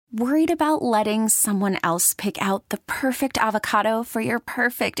Worried about letting someone else pick out the perfect avocado for your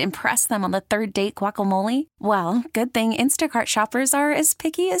perfect impress them on the third date guacamole? Well, good thing Instacart shoppers are as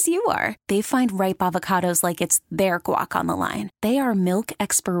picky as you are. They find ripe avocados like it's their guac on the line. They are milk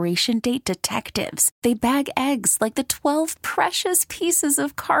expiration date detectives. They bag eggs like the 12 precious pieces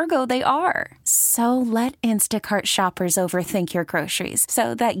of cargo they are. So let Instacart shoppers overthink your groceries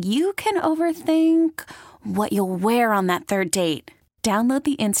so that you can overthink what you'll wear on that third date. Download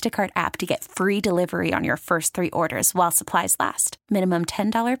the Instacart app to get free delivery on your first 3 orders while supplies last. Minimum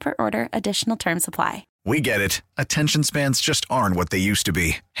 $10 per order. Additional terms apply. We get it. Attention spans just aren't what they used to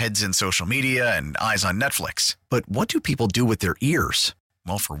be. Heads in social media and eyes on Netflix. But what do people do with their ears?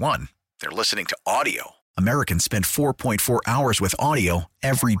 Well, for one, they're listening to audio. Americans spend 4.4 hours with audio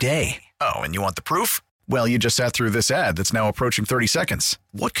every day. Oh, and you want the proof? Well, you just sat through this ad that's now approaching 30 seconds.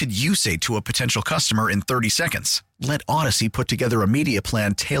 What could you say to a potential customer in 30 seconds? Let Odyssey put together a media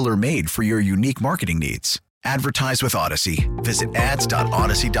plan tailor-made for your unique marketing needs. Advertise with Odyssey. Visit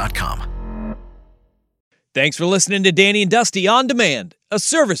ads.odyssey.com. Thanks for listening to Danny and Dusty On Demand, a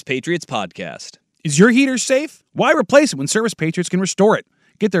Service Patriots podcast. Is your heater safe? Why replace it when Service Patriots can restore it?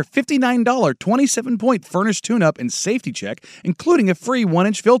 Get their $59 27-point furnace tune-up and safety check, including a free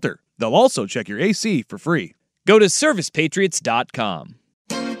 1-inch filter. They'll also check your AC for free. Go to ServicePatriots.com.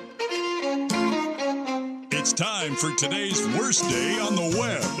 It's time for today's worst day on the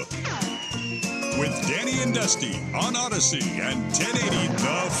web. With Danny and Dusty on Odyssey and 1080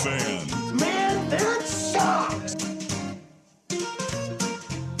 The Fan. Man, that sucks!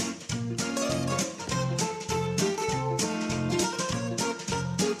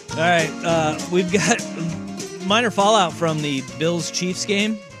 All right, we've got minor fallout from the Bills-Chiefs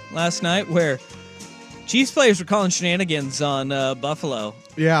game last night where Chiefs players were calling shenanigans on Buffalo.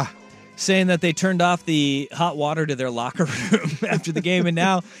 Yeah. Saying that they turned off the hot water to their locker room after the game, and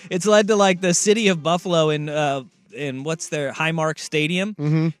now it's led to like the city of Buffalo in what's their Highmark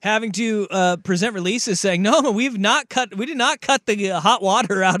Stadium having to present releases saying, no, we did not cut the hot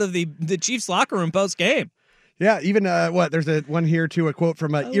water out of the Chiefs locker room post game. Yeah, even there's one here too, a quote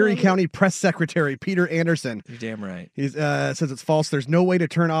from Erie County Press Secretary Peter Anderson. You're damn right. He says it's false. There's no way to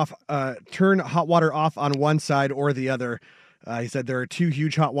turn hot water off on one side or the other. He said there are 2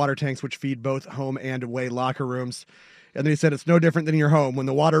 huge hot water tanks which feed both home and away locker rooms. And then he said it's no different than your home. When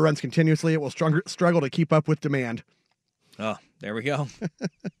the water runs continuously, it will struggle to keep up with demand. Oh, there we go.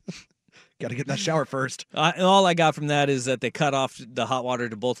 Got to get in that shower first. All I got from that is that they cut off the hot water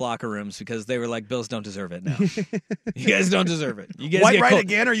to both locker rooms because they were like, Bills don't deserve it now. You guys don't deserve it. You guys White get right cold.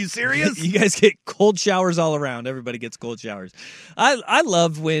 again? Are you serious? You guys get cold showers all around. Everybody gets cold showers. I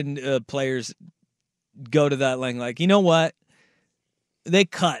love when players go to that like, you know what? They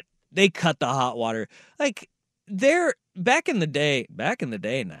cut the hot water. Like they're back in the day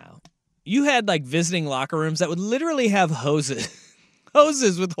now. You had like visiting locker rooms that would literally have hoses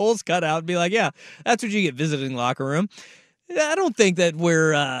with holes cut out and be like, yeah, that's what you get visiting locker room. I don't think that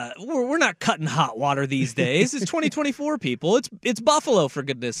we're not cutting hot water these days. It's 2024, people. It's Buffalo, for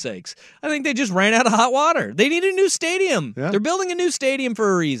goodness sakes. I think they just ran out of hot water. They need a new stadium. Yeah. They're building a new stadium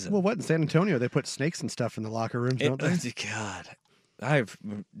for a reason. Well, what in San Antonio? They put snakes and stuff in the locker rooms, don't they? God.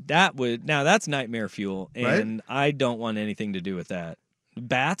 That's nightmare fuel, and right? I don't want anything to do with that.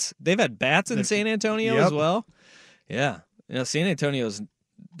 Bats? They've had bats in San Antonio as well. Yeah, San Antonio's.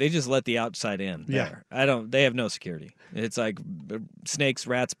 They just let the outside in. There. Yeah, they have no security. It's like snakes,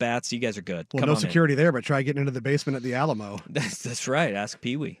 rats, bats. You guys are good. Well, no security there, but try getting into the basement at the Alamo. That's right. Ask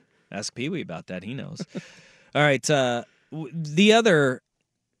Pee Wee. Ask Pee Wee about that. He knows. All right. The other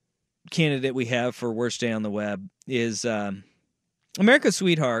candidate we have for worst day on the web is America's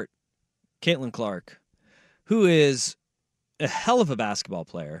sweetheart, Caitlin Clark, who is a hell of a basketball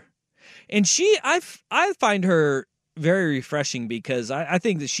player. And I find her very refreshing because I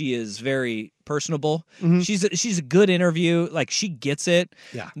think that she is very personable. Mm-hmm. She's a good interview. Like, she gets it.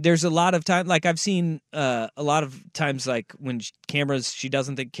 Yeah. There's a lot of time, like I've seen a lot of times, like when she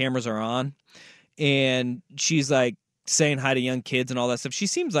doesn't think cameras are on, and she's like saying hi to young kids and all that stuff. She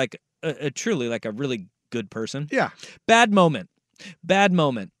seems like a truly like a really good person. Yeah. Bad moment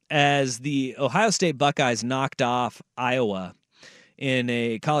as the Ohio State Buckeyes knocked off Iowa in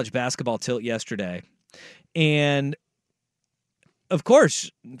a college basketball tilt yesterday. And, of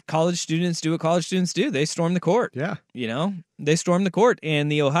course, college students do what college students do. They storm the court. Yeah. They storm the court.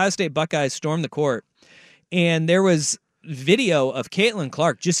 And the Ohio State Buckeyes stormed the court. And there was video of Caitlin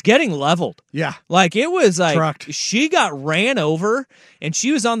Clark just getting leveled. Yeah. Like, it was like Trucked. She got ran over, and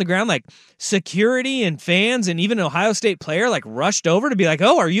she was on the ground. Like, security and fans and even an Ohio State player, like, rushed over to be like,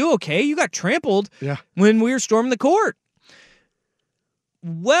 oh, are you okay? You got trampled when we were storming the court.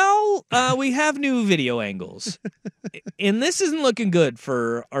 Well, we have new video angles. And this isn't looking good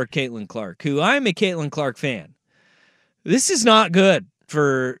for our Caitlin Clark, who I'm a Caitlin Clark fan. This is not good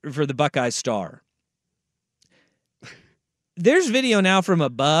for the Buckeye star. There's video now from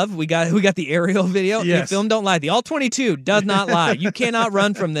above. We got the aerial video. Yes. The film don't lie. The All-22 does not lie. You cannot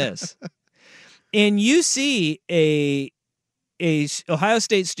run from this. And you see a Ohio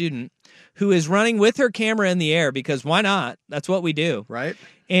State student who is running with her camera in the air, because why not? That's what we do. Right.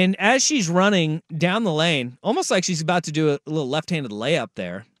 And as she's running down the lane, almost like she's about to do a little left-handed layup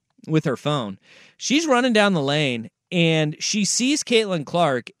there with her phone, she's running down the lane, and she sees Caitlin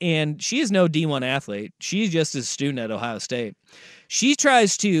Clark, and she is no D1 athlete. She's just a student at Ohio State. She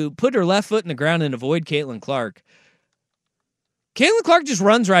tries to put her left foot in the ground and avoid Caitlin Clark. Caitlin Clark just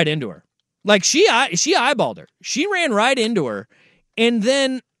runs right into her. Like, she eyeballed her. She ran right into her, and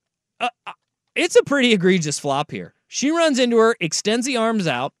then it's a pretty egregious flop here. She runs into her, extends the arms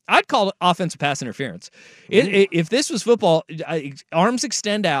out. I'd call it offensive pass interference. If this was football, arms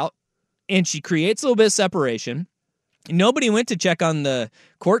extend out, and she creates a little bit of separation. Nobody went to check on the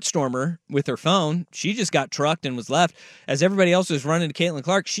court stormer with her phone. She just got trucked and was left. As everybody else was running to Caitlin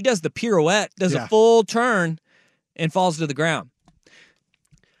Clark, she does the pirouette, does a full turn, and falls to the ground.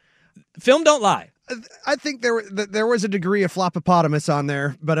 Film don't lie. I think there was a degree of flopopotamus on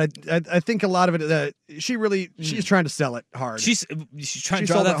there, but I think a lot of it, she's trying to sell it hard. She's trying to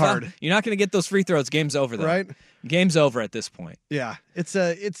draw that hard. You're not going to get those free throws. Game's over, though. Right? Game's over at this point. Yeah, it's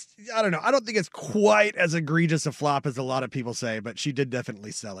I don't know. I don't think it's quite as egregious a flop as a lot of people say, but she did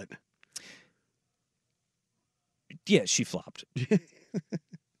definitely sell it. Yeah, she flopped.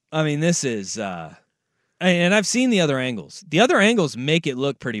 I mean, this is, and I've seen the other angles. The other angles make it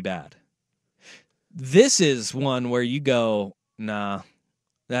look pretty bad. This is one where you go, nah,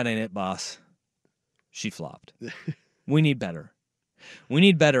 that ain't it, boss. She flopped. We need better. We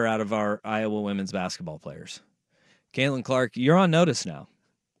need better out of our Iowa women's basketball players. Caitlin Clark, you're on notice now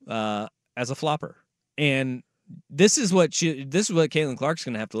as a flopper. And this is what Caitlin Clark's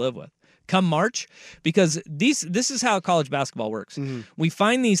going to have to live with come March, because this is how college basketball works. Mm-hmm. We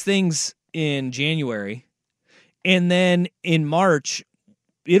find these things in January, and then in March,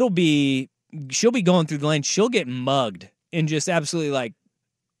 she'll be going through the lane. She'll get mugged and just absolutely like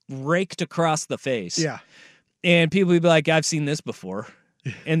raked across the face. Yeah. And people will be like, I've seen this before.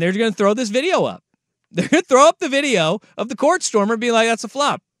 And they're going to throw this video up. They're going to throw up the video of the court stormer and be like, that's a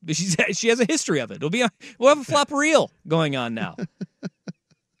flop. She has a history of it. We'll have a flop reel going on now.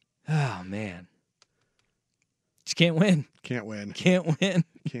 Oh, man. Just can't win. Can't win. Can't win.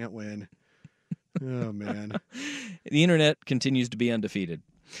 Can't win. Oh, man. The internet continues to be undefeated.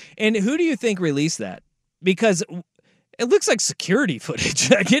 And who do you think released that? Because it looks like security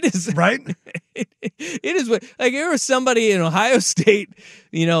footage. Like it is, right? It is what, like, there was somebody in Ohio State,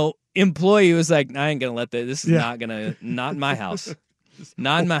 employee who was like, I ain't gonna let that. This is not in my house.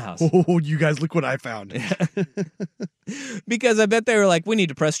 Not in my house. Oh, you guys, look what I found. Because I bet they were like, we need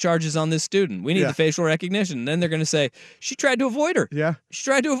to press charges on this student. We need the facial recognition. And then they're going to say, she tried to avoid her. Yeah. She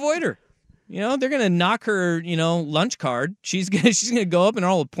tried to avoid her. They're going to knock her, lunch card. She's going to go up and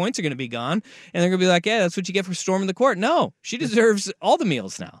all the points are going to be gone. And they're going to be like, yeah, that's what you get for storming the court. No, she deserves all the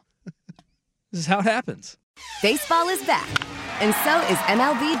meals now. This is how it happens. Baseball is back, and so is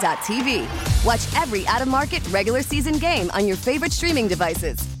MLB.tv. Watch every out-of-market regular season game on your favorite streaming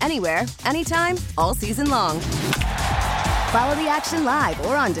devices, anywhere, anytime, all season long. Follow the action live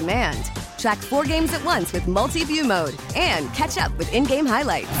or on demand. Track 4 games at once with multi-view mode and catch up with in-game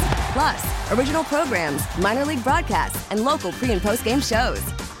highlights. Plus, original programs, minor league broadcasts, and local pre- and post-game shows.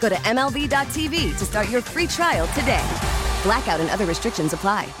 Go to MLB.tv to start your free trial today. Blackout and other restrictions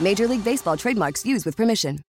apply. Major League Baseball trademarks used with permission.